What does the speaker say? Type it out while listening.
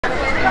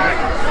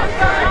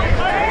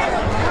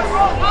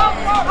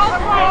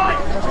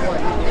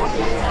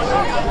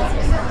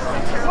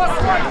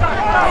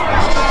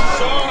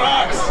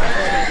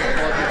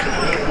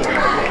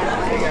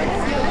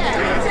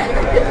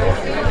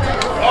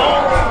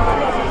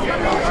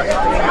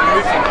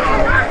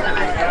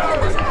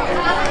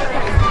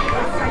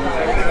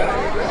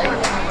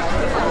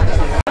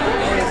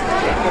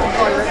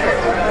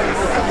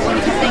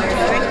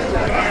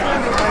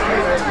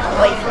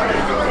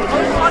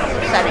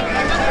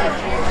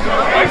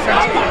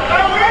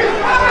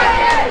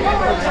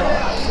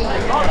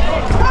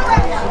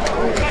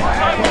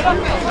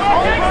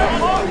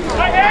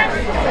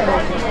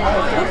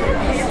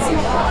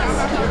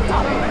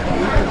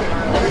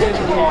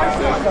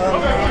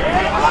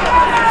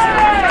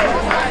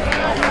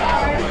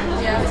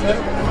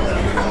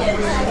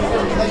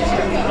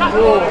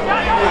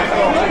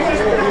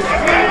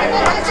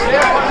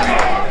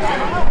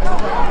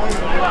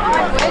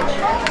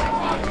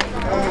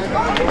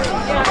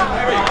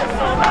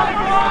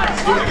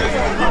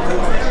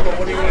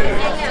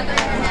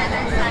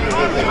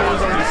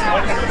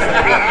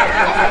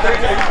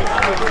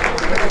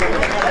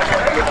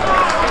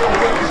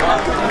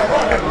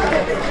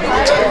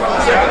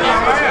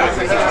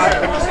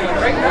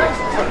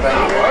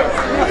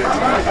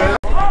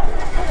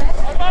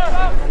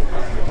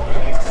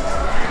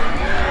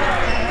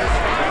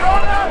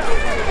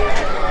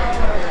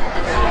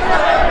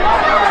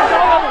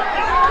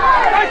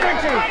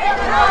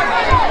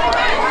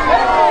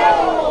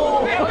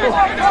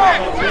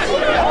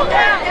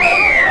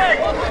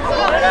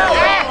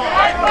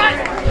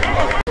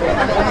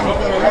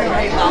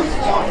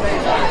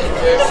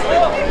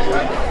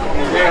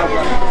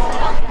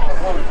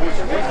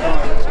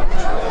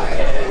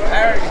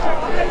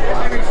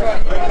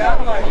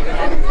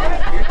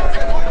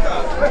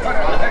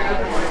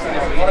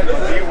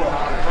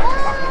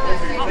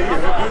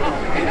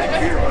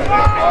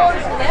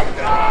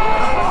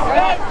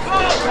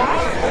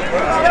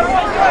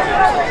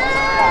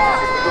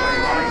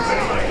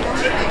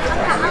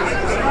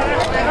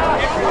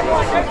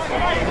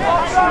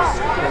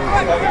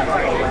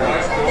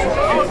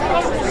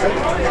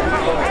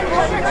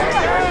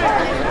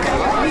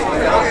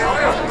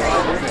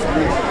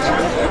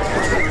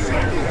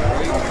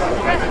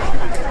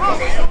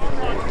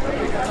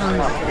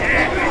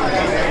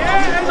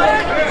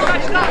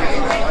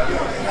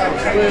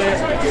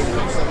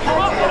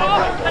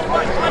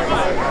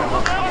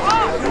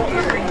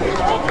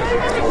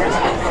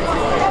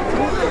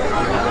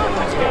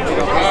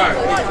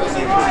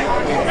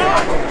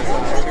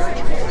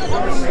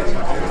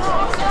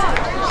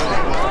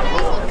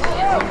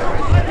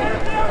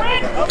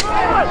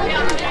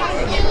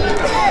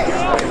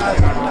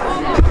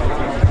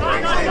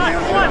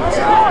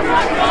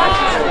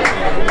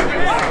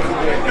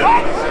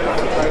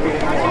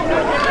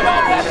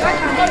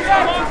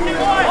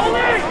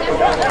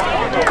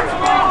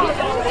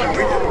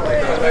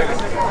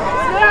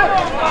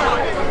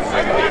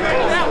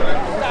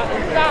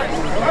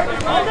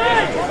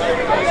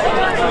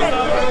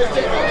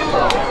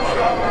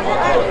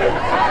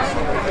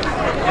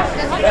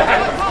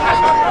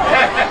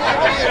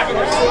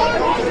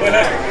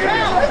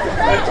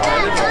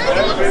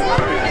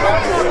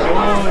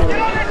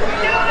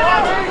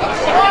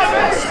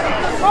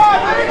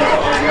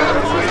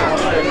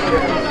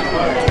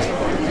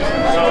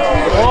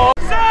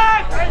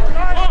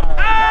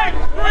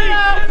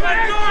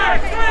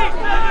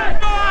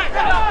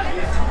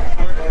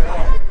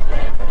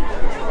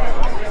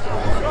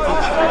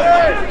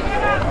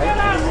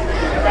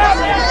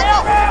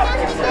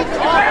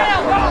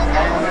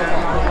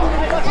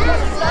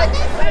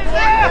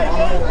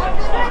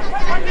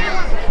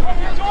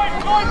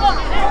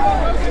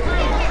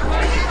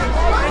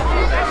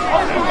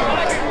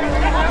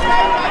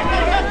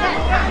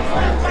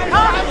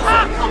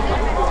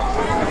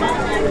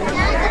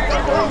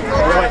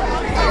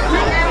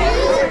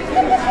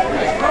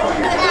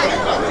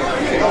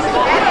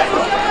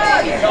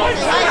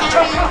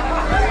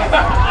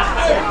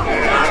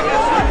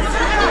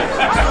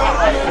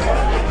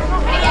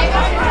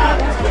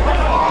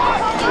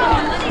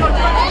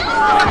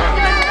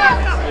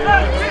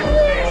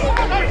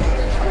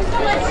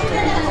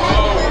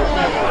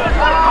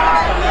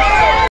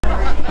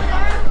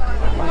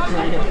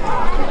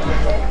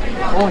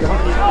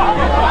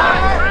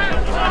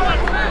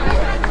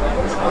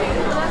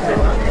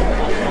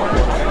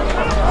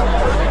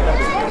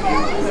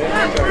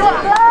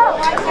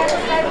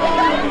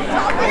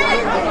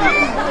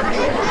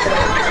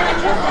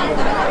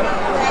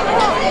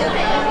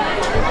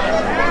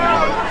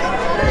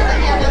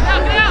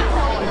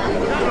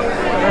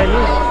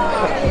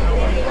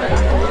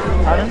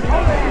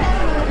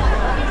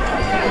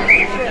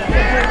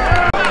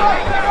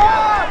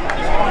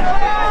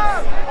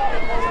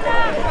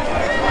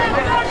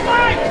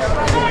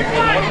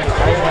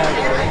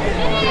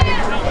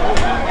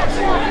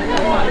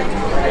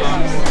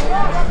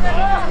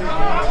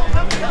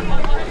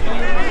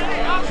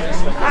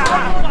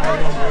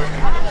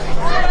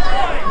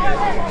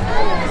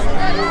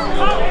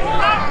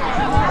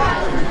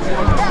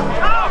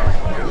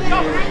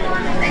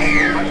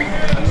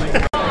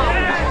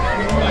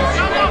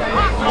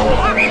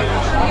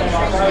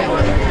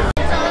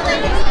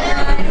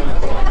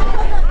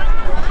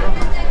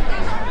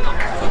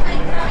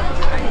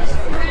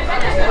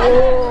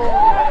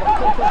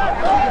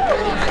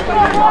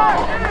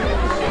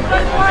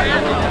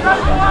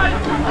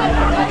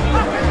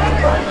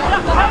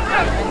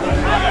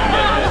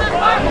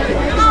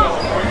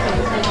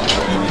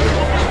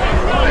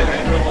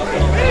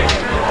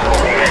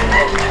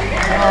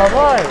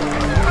Alright.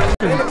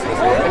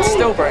 It's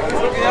still breaking.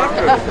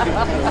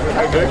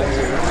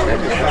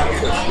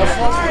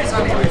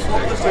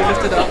 We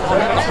lifted up on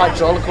it, the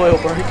hydraulic oil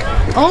broke.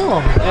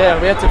 Oh! Yeah,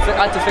 I had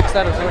to fix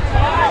that as well.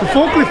 The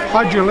forklift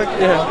hydraulic?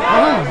 Yeah.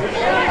 Oh.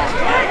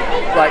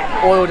 Like,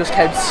 oil just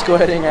came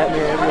squirting at me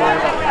everywhere.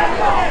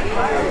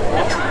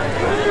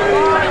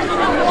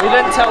 We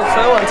didn't tell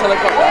Phil until it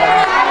got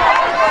there.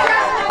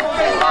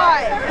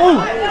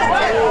 Oh!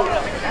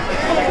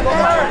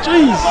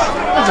 Jeez!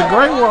 That's a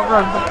great walk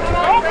run.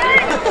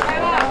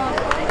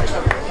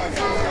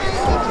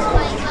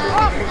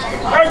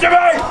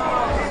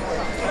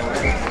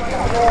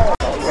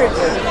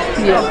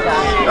 Yeah.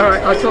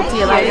 Alright, I'll talk to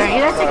you later.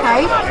 Yeah, that's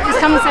okay. Just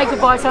come and say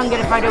goodbye so I can get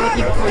a photo with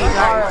you before you go.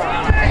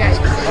 Okay.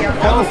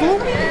 Colourful?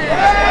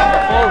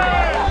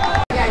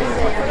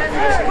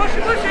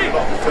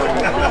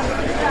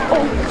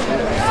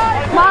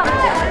 Mark!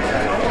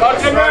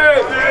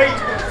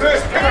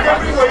 First pick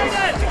every week.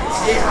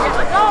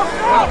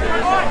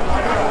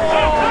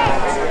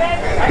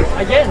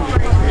 Again?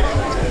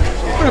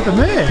 What happened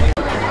there?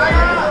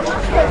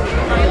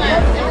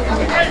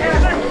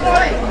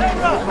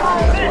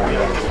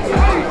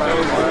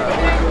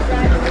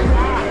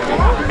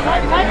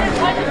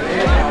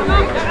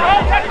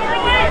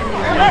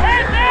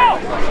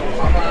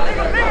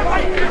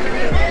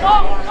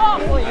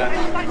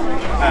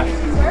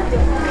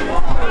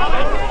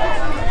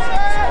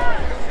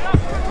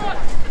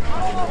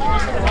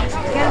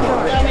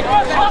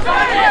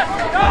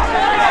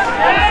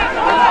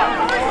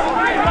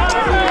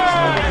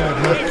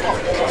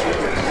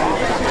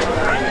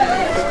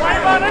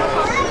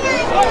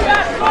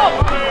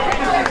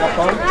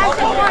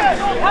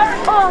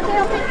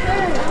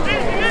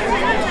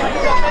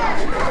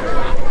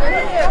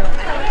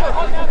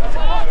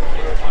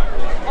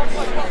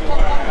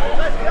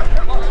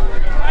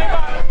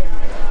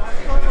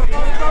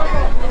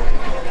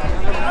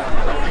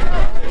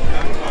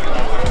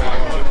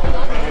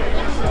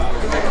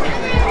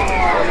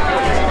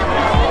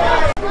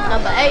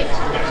 Number 8.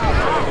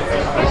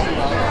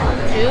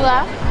 Jula.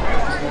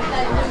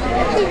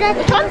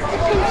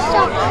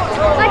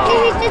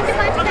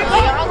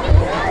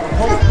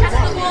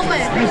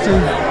 Which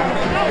one?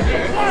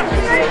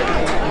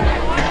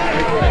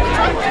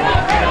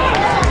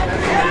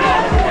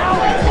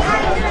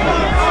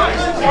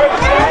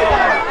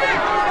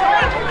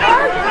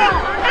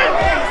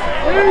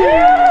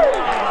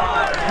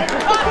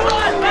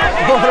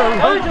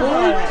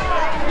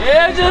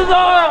 Yeah, just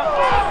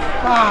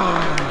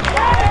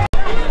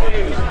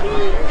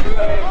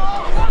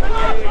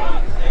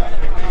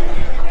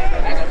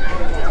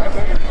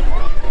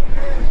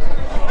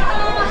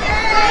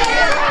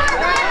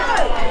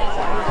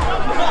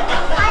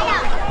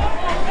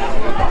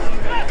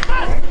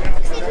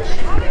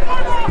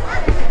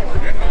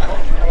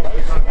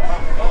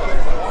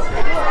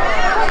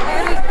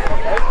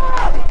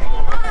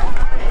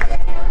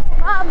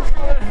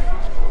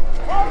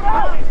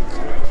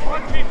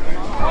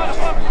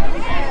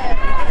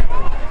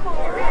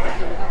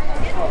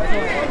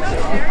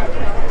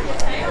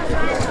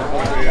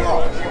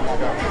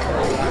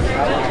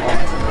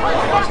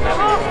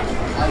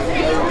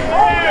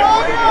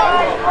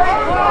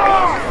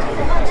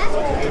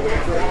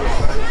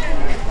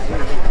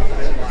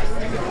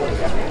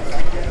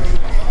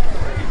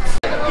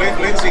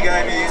Lindsay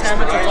gave me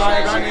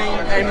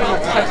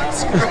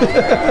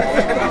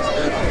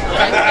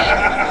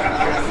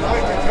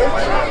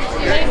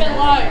Leave it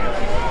low.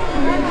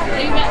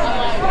 Leave it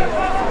alone.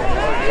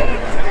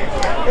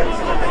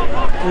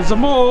 There's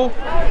them all. So,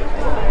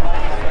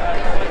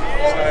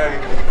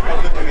 I'm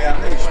looking out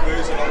there,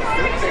 schmoozing on the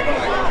foot.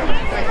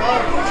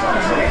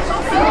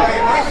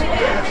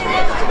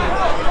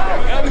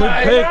 Good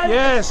pick,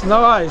 yes,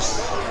 nice.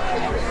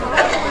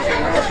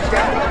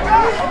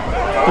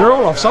 They're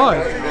all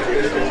offside.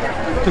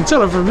 You can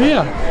tell it from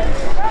here.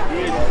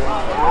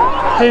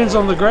 Hands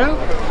on the ground.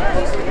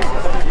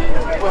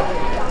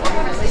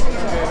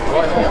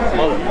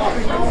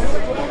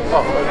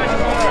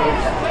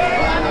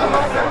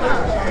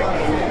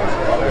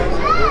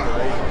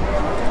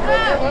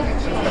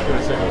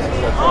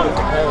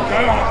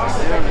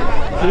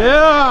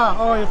 Yeah!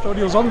 Oh, you thought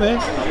he was on there.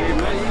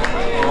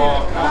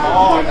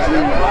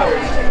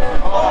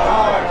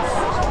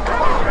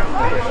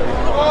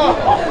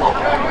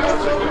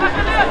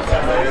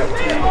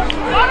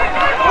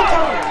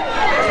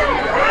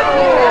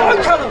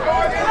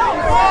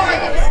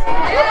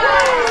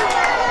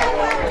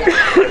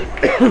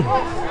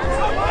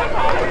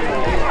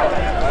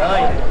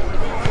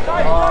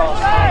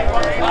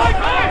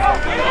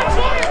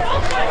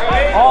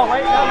 Oh,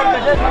 wait, no, look,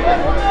 they did,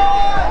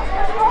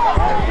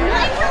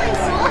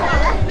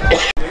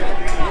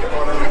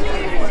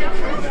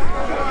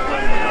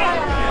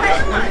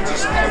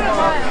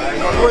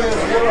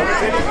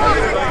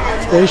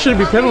 Yeah, he shouldn't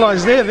be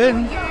penalised there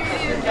then.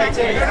 So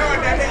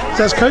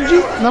that's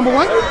Koji, number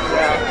 1?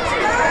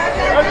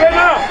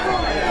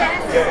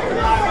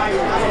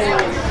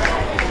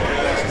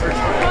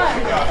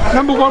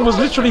 Number 1 was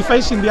literally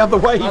facing the other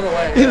way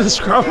in the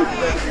scrum.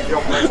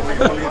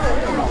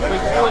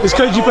 Is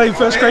Koji playing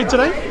first grade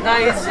today? No,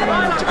 he's in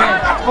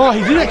Japan. Oh,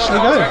 he did actually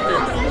go.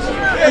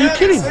 Are you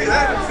kidding?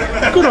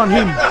 Good on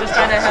him. Just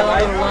trying to have a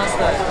little last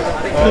day.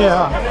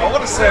 Yeah. I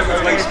want to see him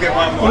at least get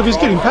one more. Well, if he's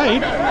getting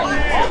paid.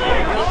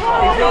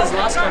 He got his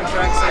last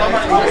contract, so he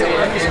doesn't work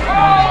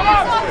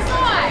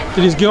here.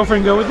 Did his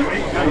girlfriend go with him?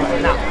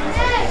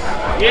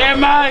 Yeah,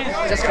 mate!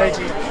 Just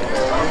Koji.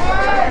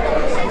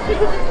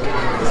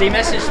 Because he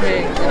messaged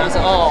me and I was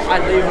like, oh, I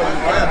leave him.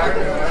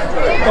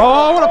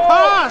 Oh, what a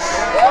pass!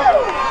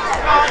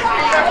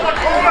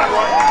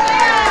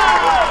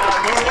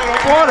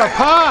 What a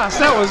pass!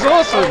 That was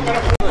awesome!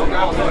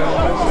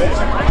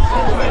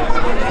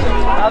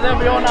 They'll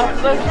be on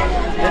after this.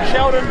 In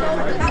Sheldon.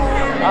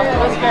 After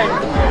this game.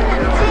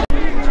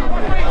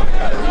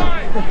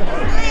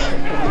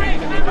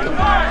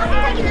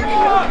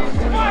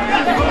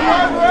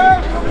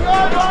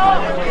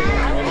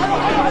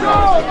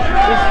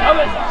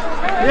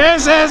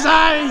 Yes,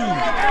 S.A.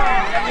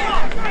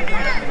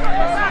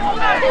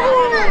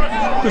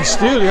 Good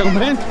steal, young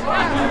man.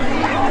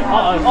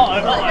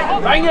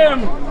 Bang him!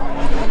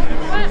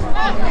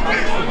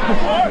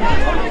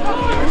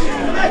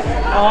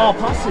 Oh,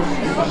 passes.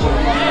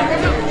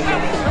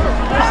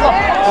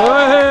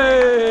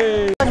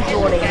 Hey!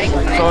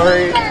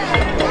 Sorry.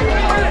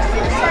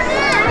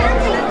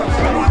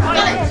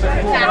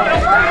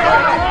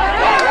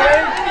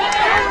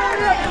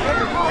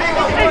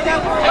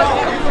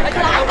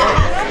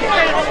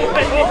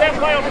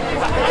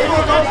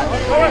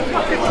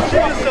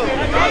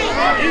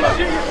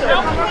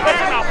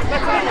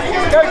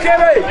 Go,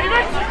 Kenny!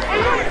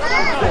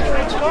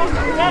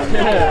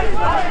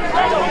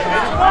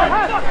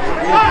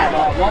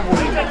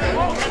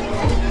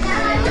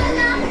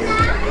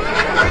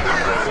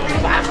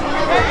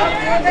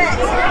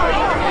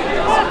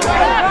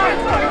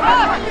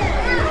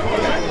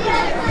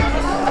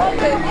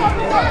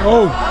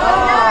 Oh!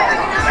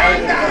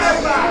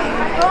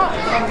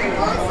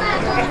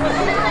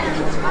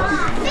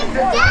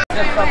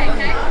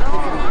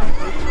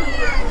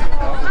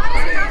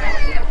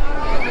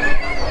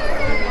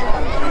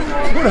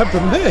 What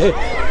happened there?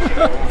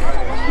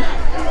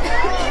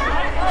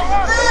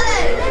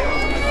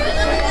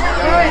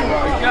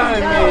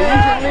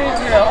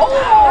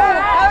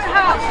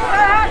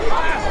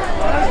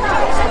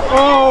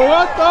 Oh,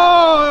 what?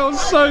 Oh, it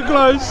was so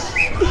close.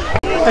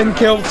 And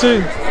Kel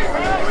too.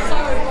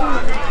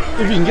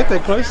 If you can get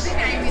that close.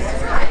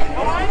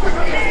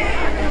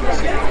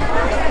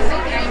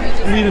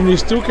 Need a new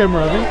still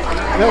camera, I think.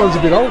 That one's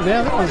a bit old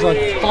now. That one's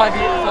like 5,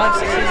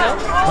 6 years old?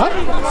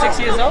 what? 6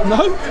 years old?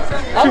 No,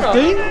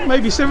 15,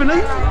 maybe 17.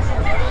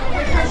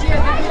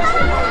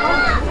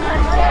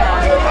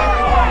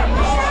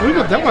 We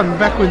got that one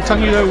back when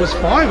Tangito was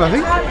 5, I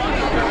think.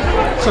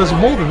 So it's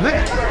more than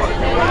that.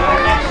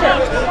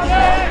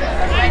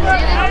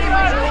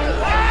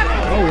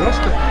 Oh, we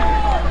lost it.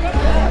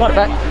 Got it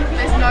back.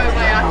 There's no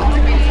way I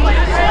can be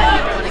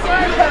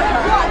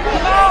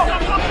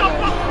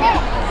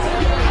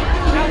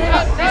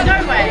There's no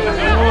way. No,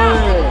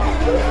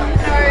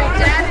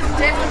 Dad is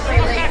definitely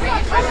leaving.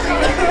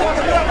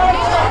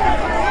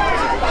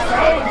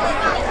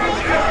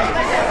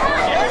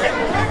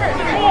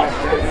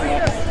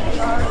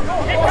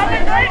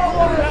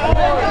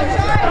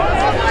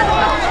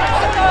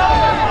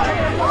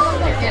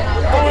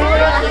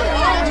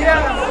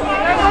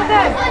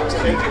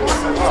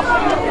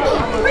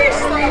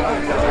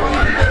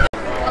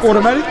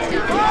 Automatic?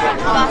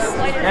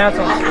 Now it's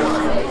on.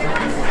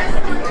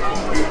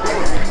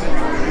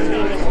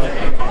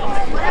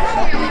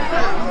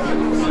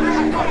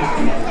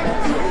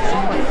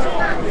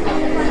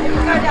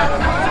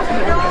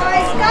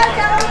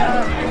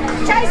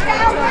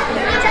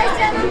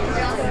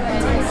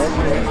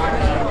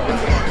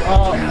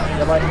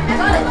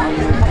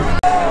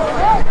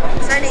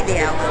 It's only the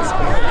hours.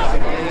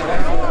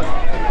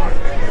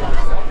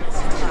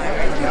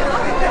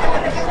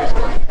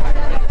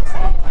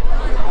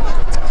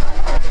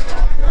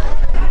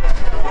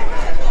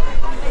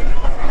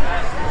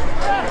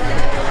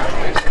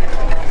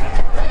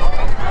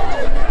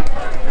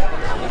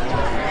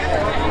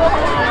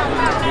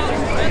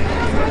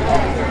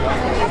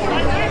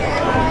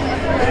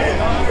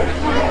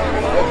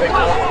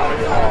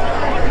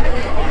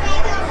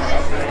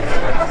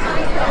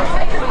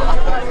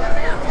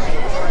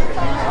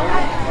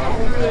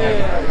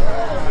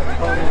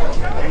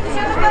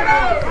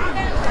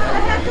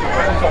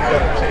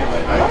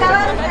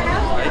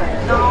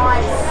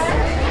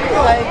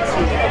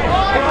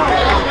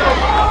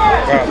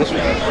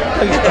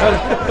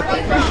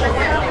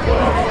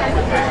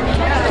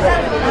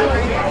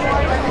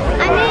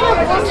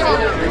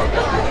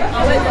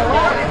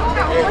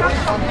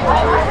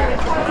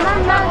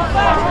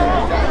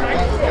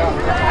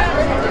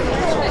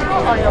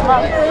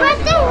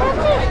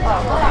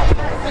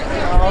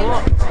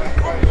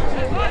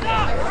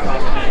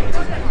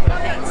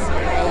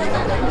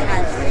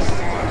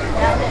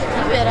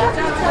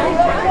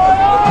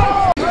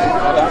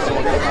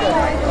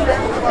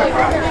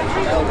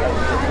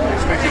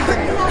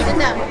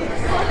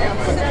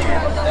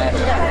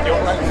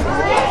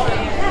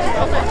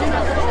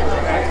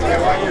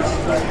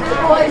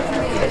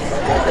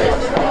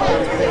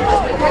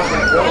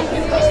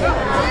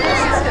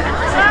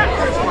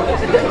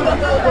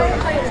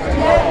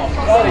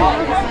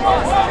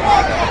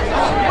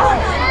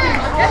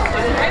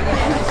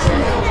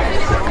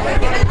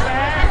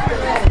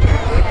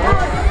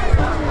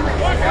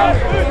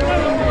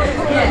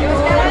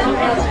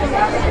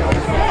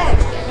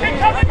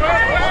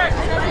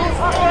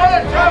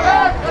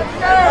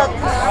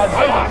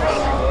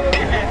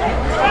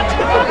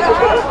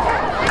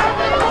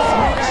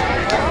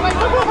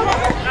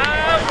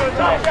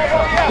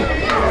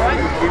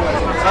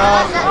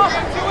 Let's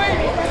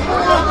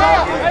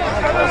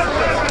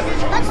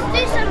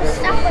do some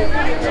stuff with it.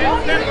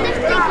 Let's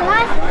take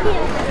life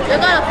here. You're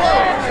gonna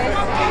fall.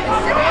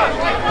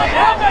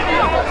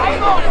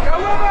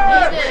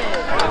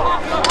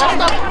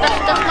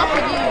 That's not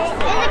for you.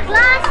 Is it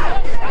glass?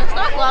 It's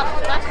not glass,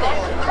 it's plastic.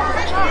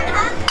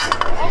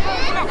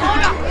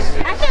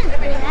 I can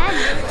do that.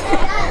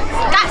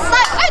 That's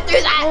like, don't do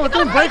that. Oh,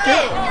 don't break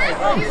it.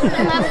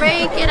 Don't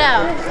break it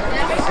out.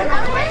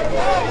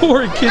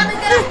 Poor kid.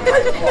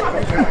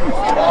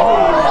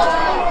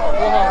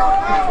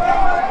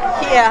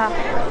 Yeah.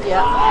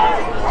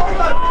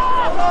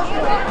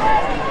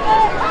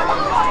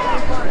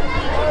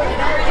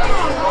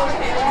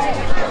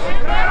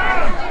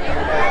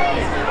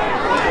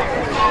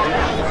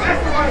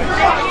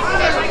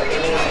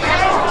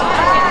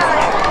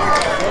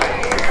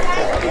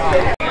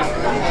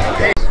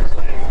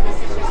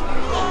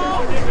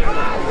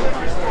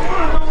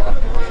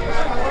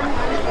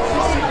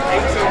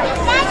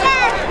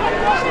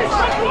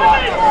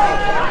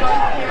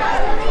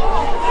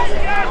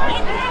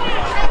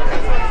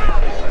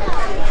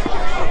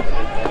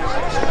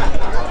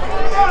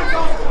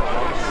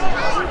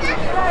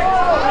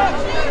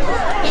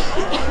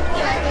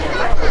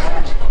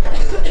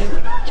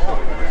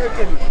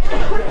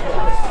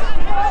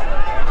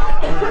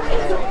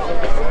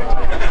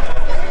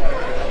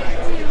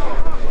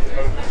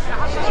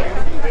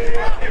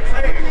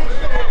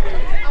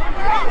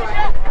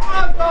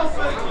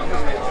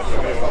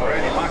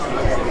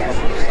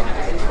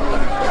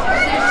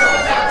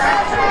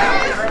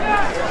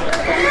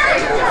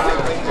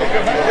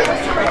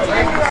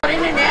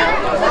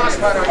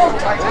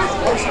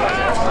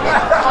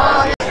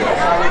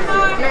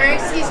 Nerang,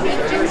 excuse me,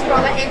 Jim's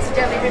brother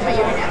incidentally remember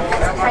you now.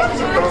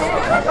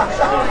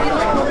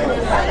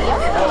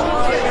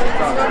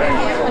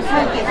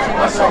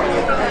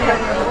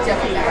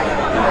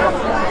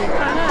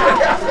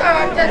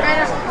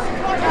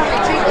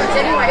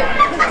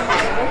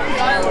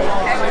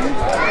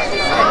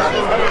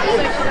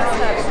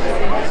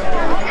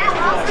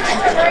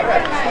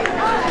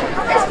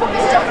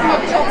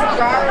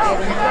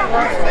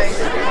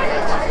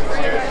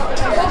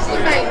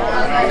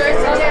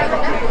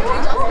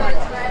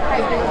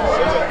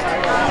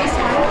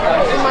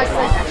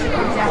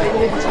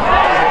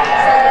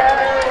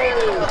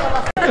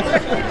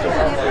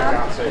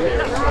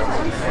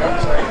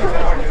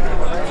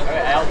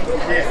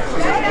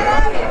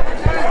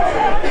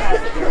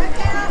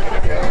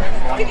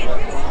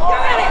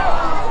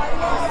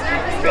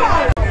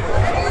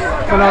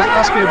 When I was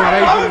asking about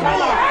Adrian,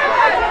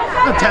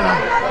 the tenor.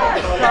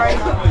 Sorry.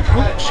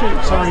 Oh, shoot,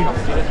 sorry.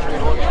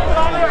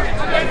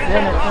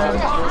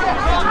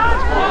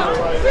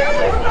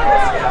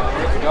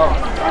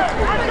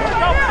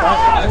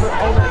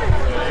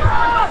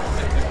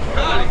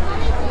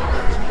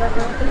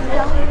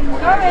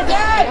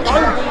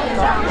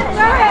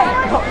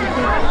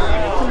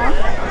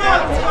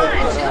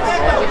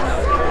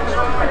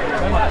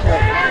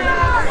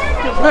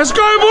 Let's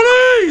go,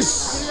 bullies!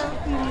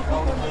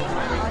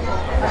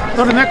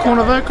 Not in that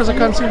corner though, because I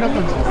can't see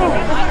nothing.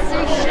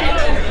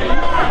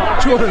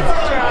 Jordan.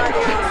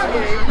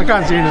 I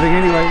can't see anything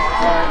anyway.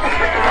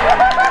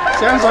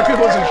 Sounds like it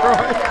was a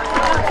try.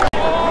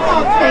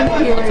 Thank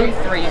you.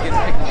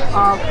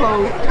 Oh,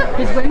 cool.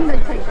 Because when they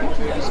take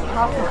pictures,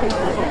 half the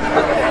people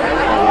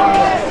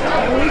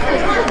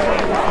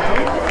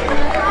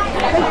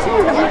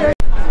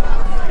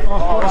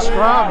Oh, what a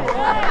scrum.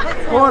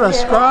 What a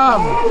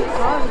scrum.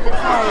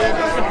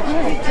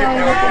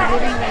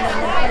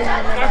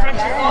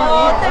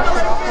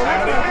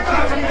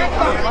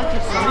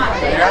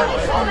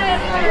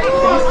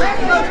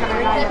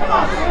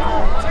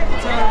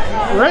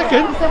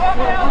 Reckon?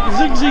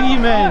 Ziggy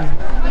man.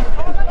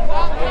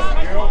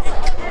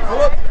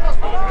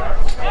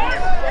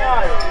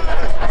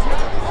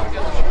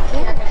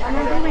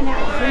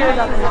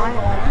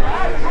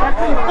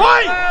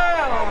 Oi!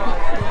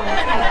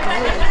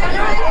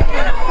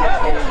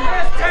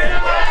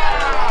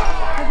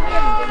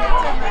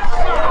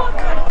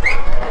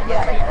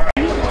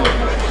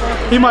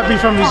 He might be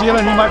from New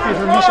Zealand, he might be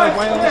from New South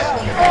Wales.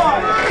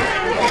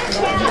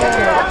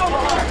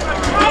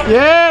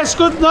 Yes,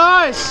 good,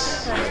 nice.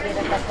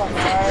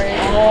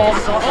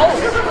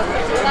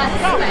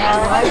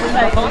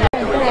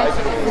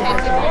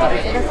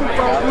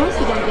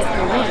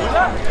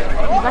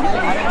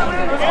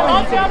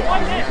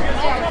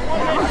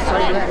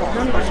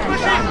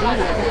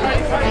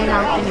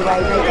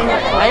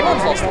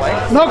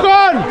 Knock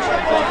on!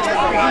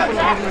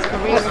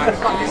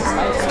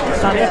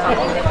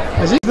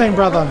 Is his name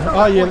brother?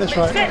 Oh yeah, that's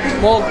right.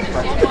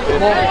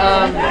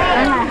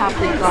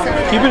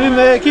 Keep it in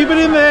there, keep it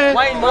in there.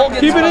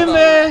 Keep it in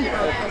there.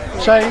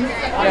 Shane.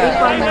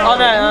 Yeah. Oh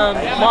no,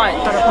 Mike.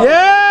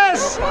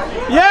 Yes!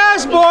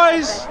 Yes,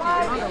 boys!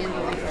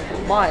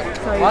 Mike.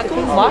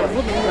 Michael? Mike?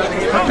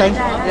 Okay.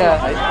 Yeah.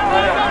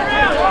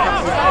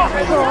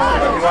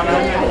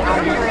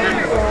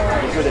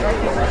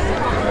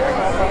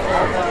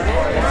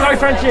 Sorry,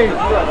 Frenchie.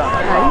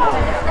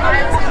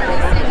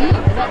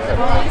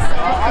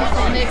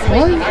 next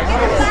week.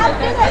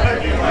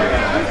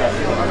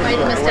 Made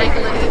the mistake a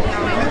little.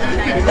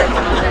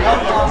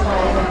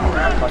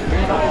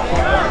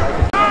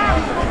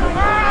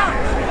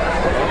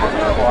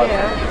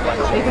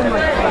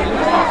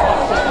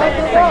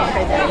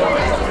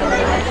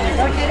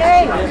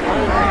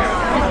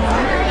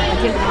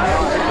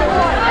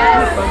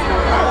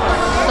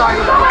 Sorry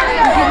about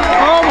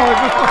that. Oh my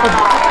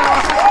god!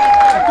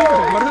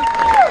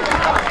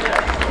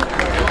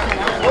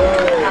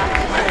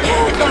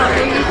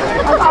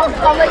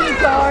 I'll let you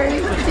go.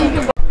 See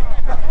you.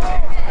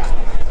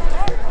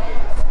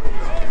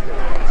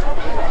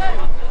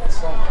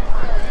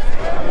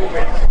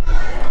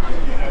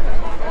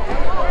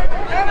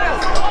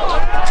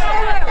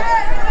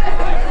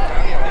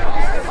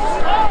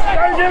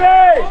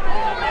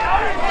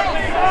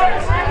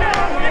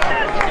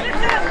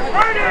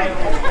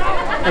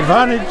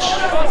 Advantage.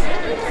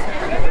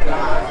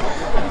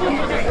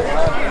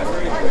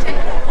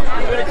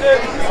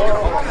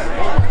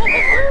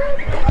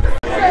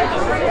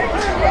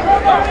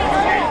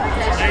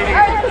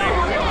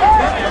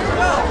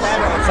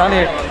 It's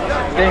only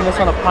getting this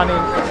on a punny.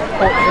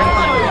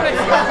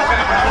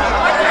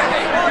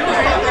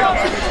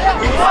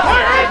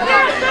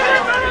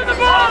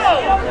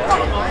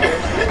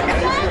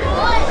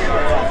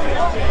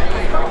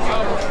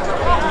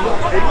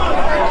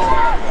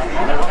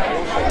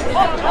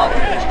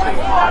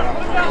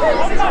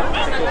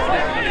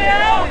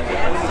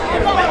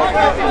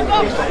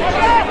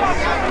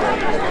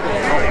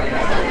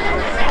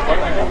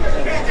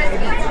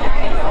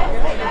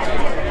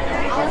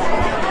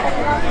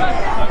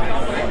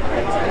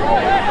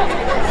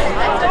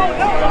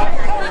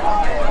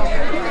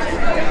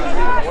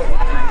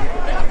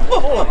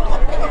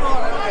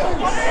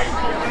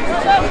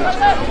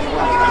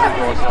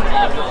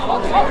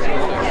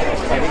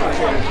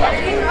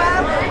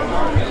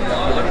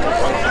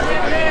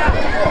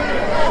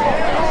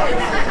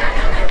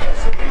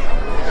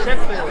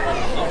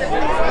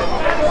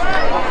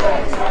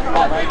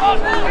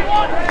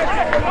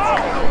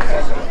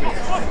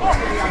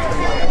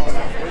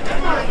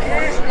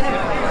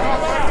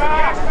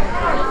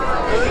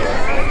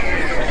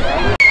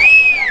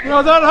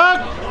 Well done, Huck!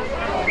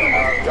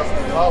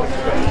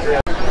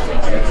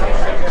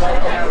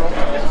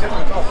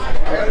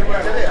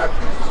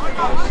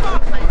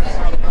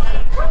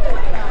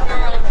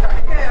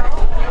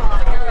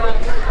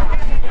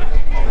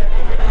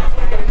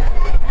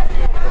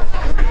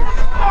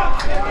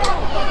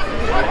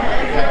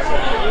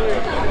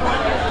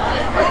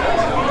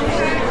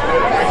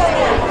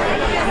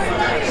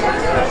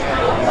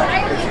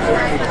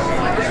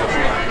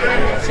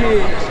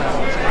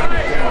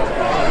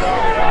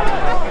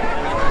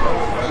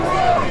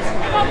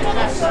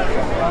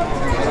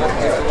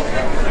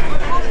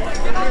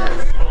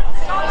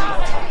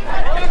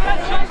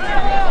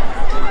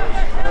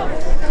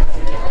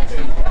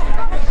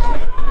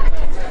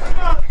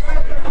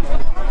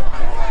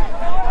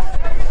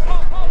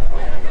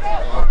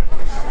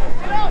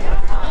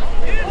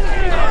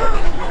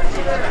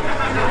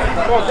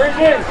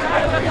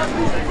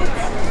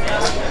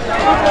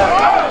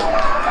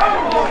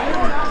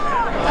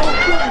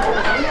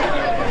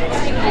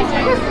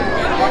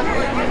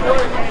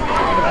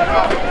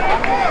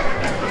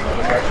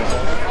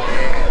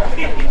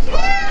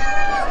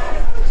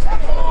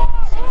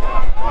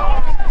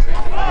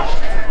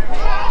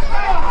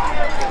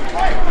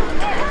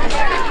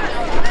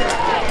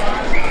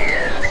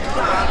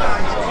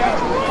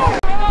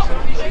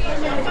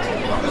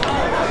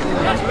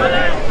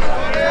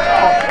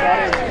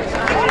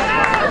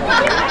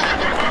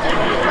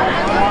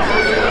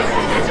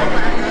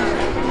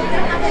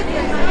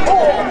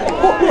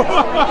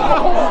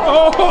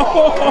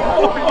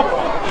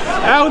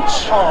 Ouch!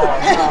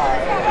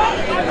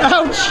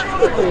 Ouch!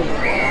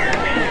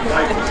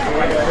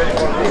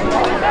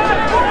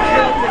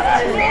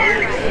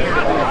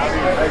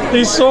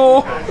 He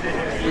saw.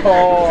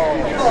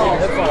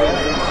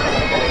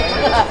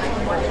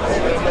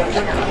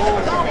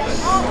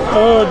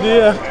 Oh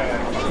dear.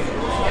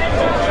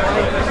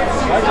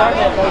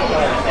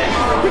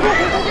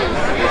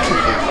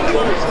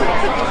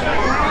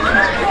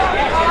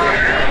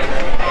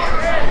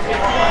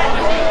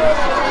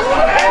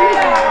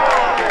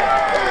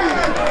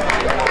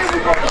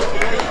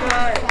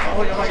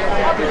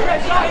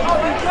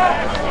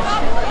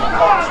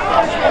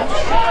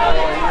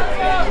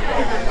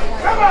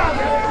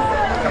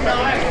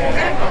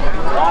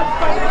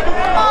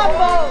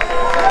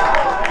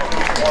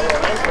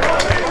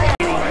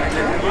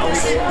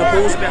 The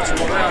ball's about to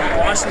roll out.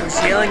 Bryson was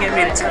yelling at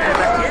me to turn it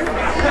back in.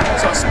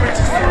 So I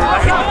sprinted forward. I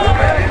hit the ball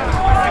back in.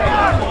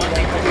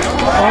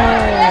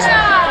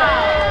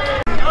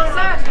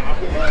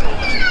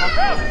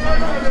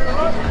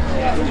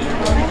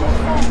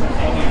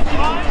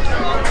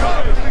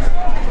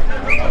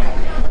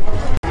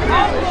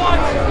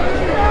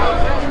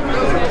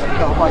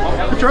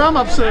 Put your arm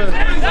up, sir.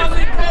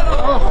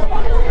 Oh.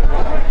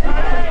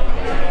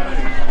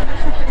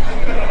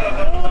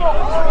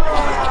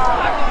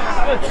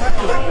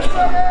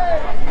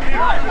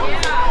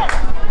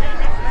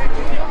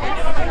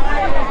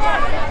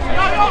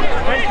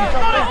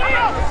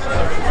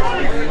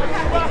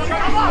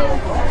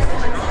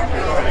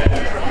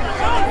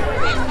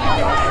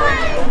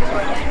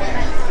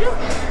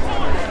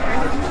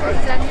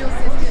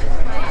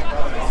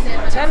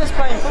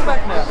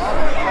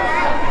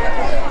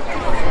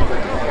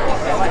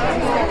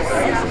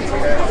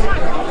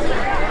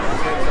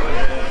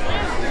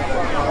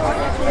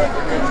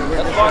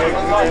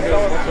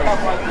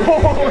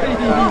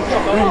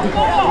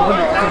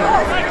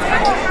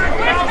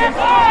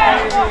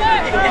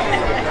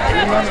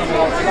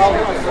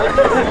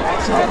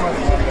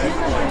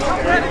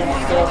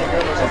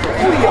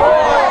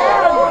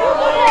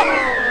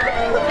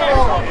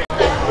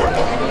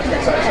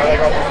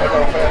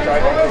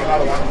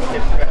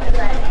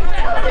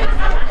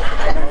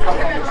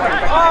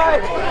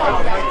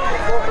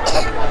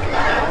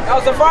 That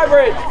was the fry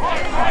bridge.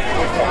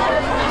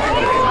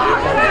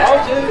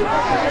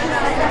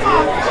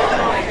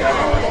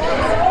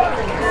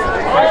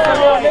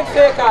 Next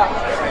haircut.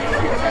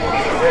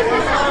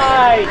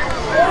 Nice.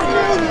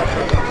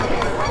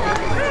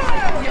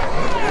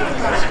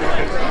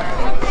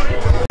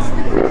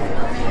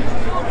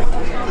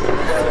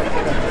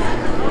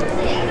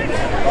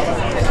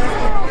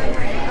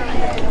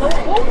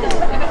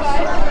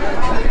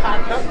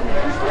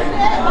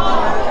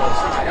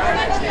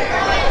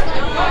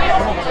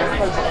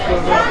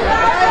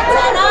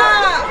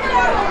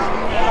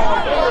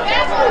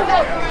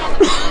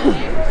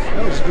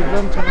 That was a good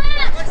run, Tom.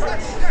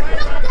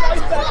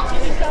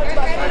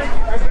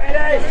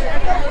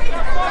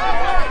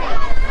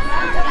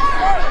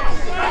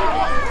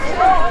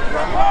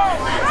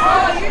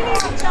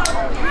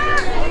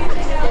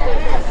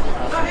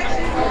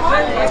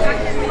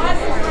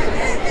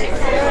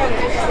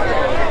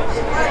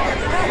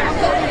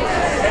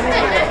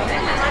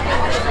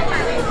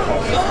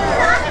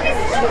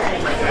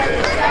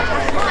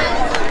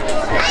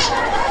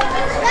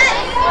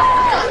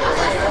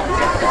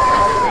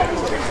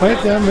 Play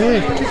it down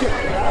there. Kick it.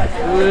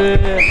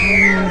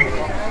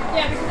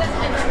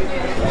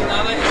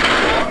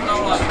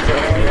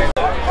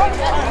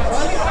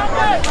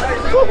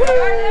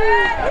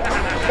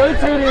 Go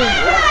to him.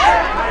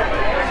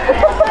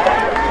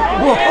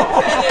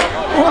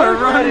 What a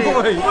run,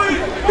 boy.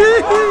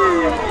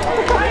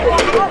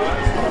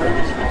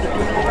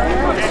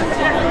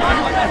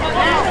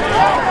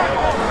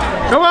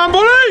 Come on,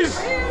 boys.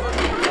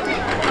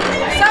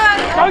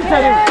 Go to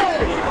him.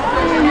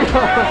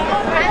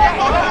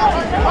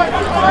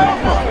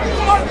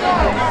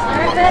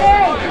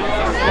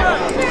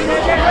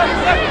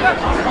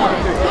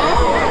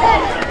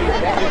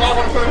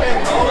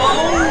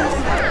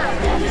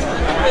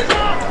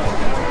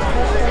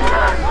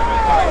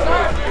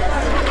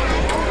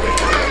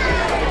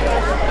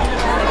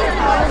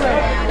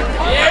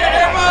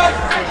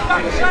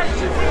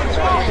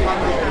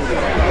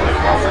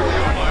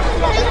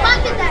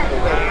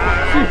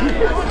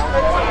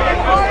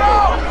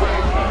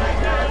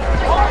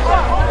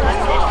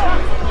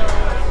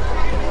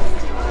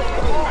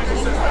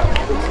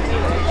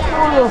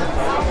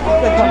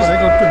 Jeez, they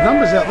got good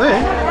numbers out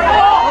there.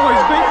 Oh,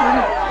 he's beaten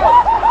him.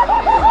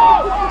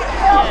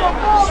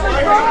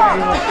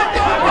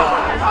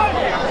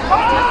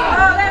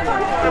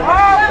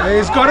 Yeah,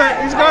 he's got it,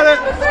 he's got it.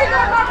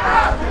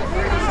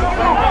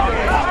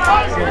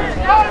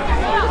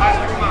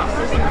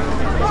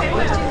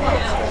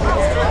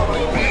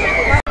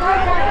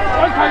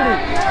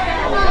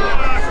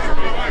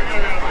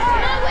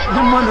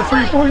 Didn't mind the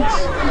 3 points.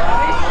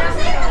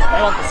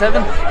 I want the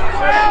 7.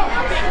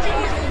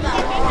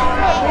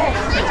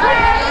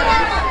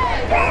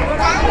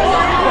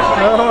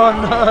 Oh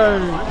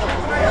no!